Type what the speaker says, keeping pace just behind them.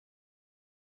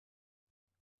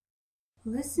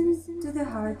Listen to the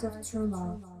heart of true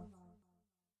love.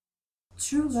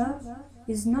 True love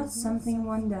is not something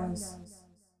one does.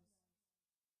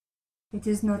 It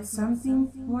is not something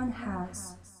one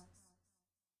has.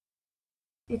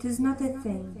 It is not a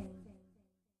thing.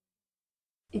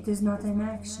 It is not an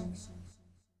action.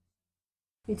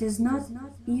 It is not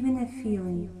even a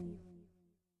feeling.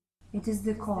 It is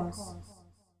the cause.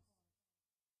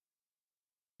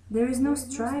 There is no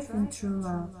strife in true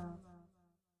love.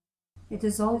 It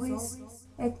is always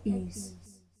at ease.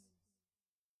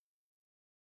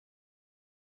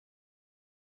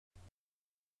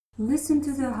 Listen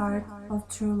to the heart of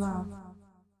true love.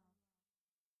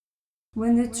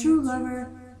 When the true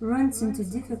lover runs into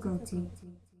difficulty,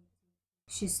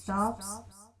 she stops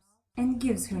and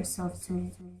gives herself to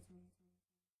it.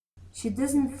 She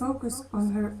doesn't focus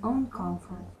on her own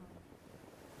comfort.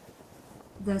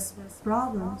 Thus,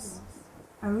 problems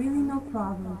are really no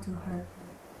problem to her.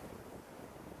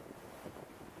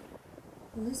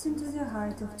 Listen to the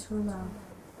heart of true love.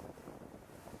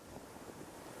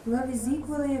 Love is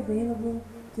equally available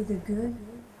to the good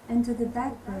and to the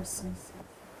bad person,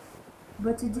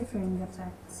 but to differing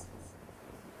effects.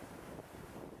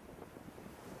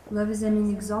 Love is an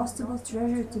inexhaustible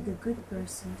treasure to the good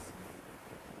person.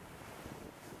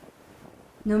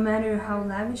 No matter how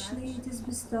lavishly it is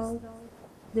bestowed,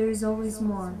 there is always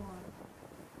more.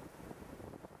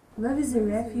 Love is a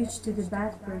refuge to the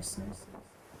bad person.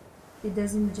 It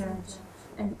doesn't judge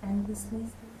and endlessly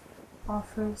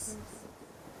offers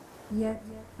yet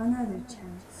another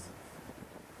chance.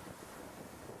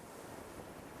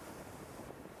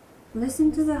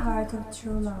 Listen to the heart of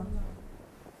true love.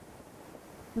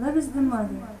 Love is the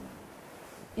mother.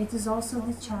 It is also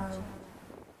the child.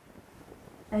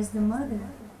 As the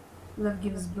mother, love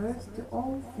gives birth to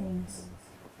all things,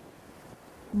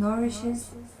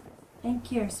 nourishes and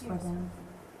cares for them,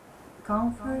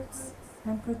 comforts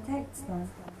and protects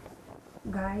them,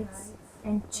 guides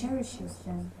and cherishes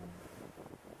them.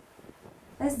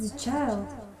 As the child,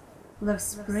 love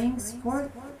springs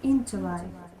forth into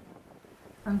life,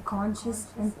 unconscious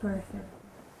and perfect.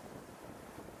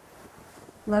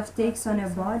 Love takes on a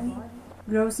body,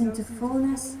 grows into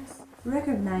fullness,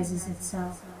 recognizes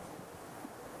itself,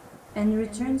 and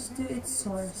returns to its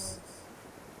source,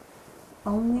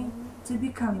 only to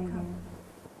become again.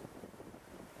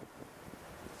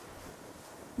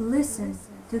 Listen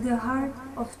to the heart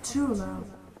of true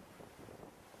love.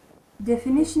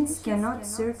 Definitions cannot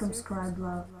circumscribe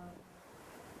love.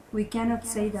 We cannot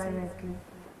say directly.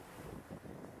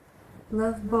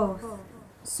 Love both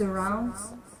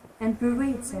surrounds and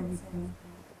pervades everything.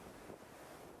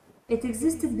 It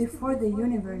existed before the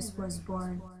universe was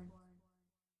born.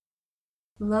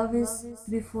 Love is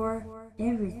before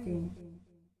everything.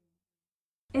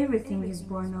 Everything is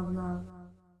born of love.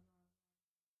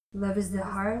 Love is the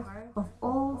heart of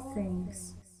all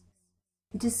things.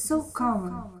 It is so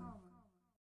common.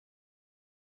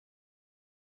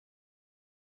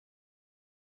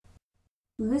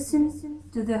 Listen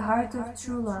to the heart of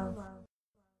true love.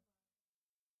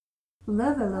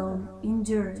 Love alone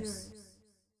endures.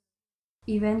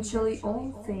 Eventually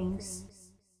all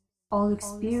things, all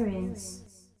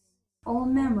experience, all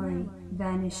memory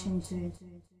vanish into it.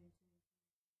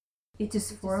 It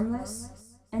is formless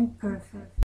and perfect.